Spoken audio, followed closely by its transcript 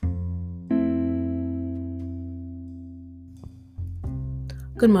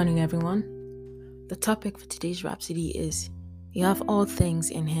Good morning, everyone. The topic for today's Rhapsody is You have all things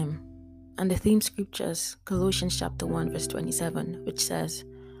in Him. And the theme scriptures, Colossians chapter 1, verse 27, which says,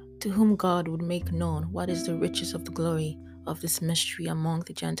 To whom God would make known what is the riches of the glory of this mystery among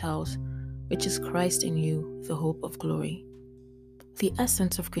the Gentiles, which is Christ in you, the hope of glory. The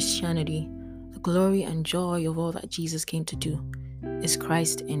essence of Christianity, the glory and joy of all that Jesus came to do, is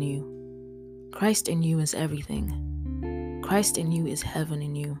Christ in you. Christ in you is everything. Christ in you is heaven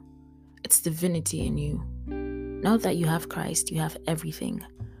in you. It's divinity in you. Now that you have Christ, you have everything.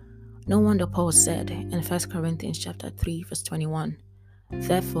 No wonder Paul said in 1 Corinthians chapter 3, verse 21,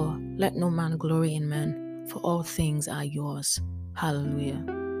 Therefore, let no man glory in men, for all things are yours. Hallelujah.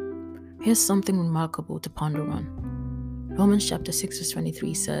 Here's something remarkable to ponder on. Romans chapter 6, verse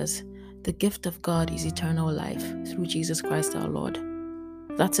 23 says, The gift of God is eternal life through Jesus Christ our Lord.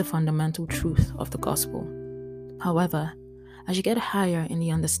 That's a fundamental truth of the gospel. However, as you get higher in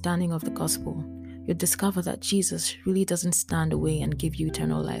the understanding of the gospel, you'll discover that Jesus really doesn't stand away and give you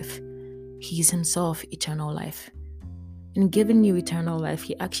eternal life. He is himself eternal life. In giving you eternal life,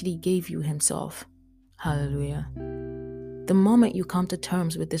 he actually gave you himself. Hallelujah. The moment you come to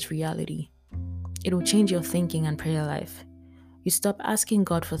terms with this reality, it will change your thinking and prayer life. You stop asking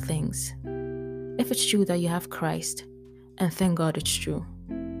God for things. If it's true that you have Christ, and thank God it's true,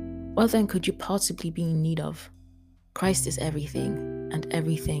 what then could you possibly be in need of? Christ is everything, and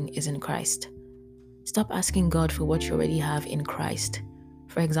everything is in Christ. Stop asking God for what you already have in Christ.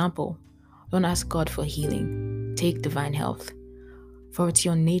 For example, don't ask God for healing. Take divine health, for it's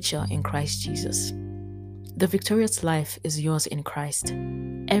your nature in Christ Jesus. The victorious life is yours in Christ.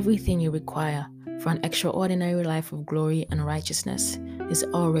 Everything you require for an extraordinary life of glory and righteousness is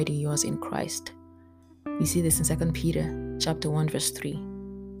already yours in Christ. We see this in 2 Peter chapter 1, verse 3.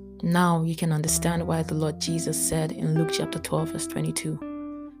 Now you can understand why the Lord Jesus said in Luke chapter 12, verse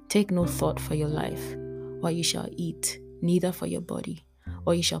 22, Take no thought for your life, what you shall eat, neither for your body,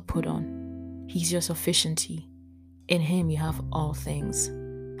 what you shall put on. He is your sufficiency. In him you have all things.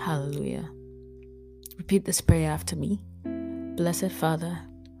 Hallelujah. Repeat this prayer after me. Blessed Father,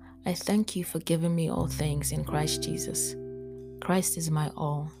 I thank you for giving me all things in Christ Jesus. Christ is my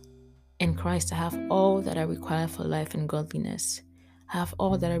all. In Christ I have all that I require for life and godliness. I have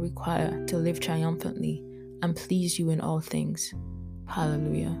all that I require to live triumphantly and please you in all things.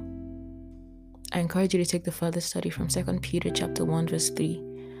 Hallelujah. I encourage you to take the further study from 2 Peter chapter 1, verse 3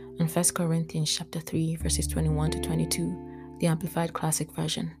 and 1 Corinthians chapter 3, verses 21 to 22, the Amplified Classic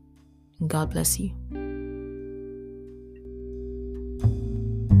Version. God bless you.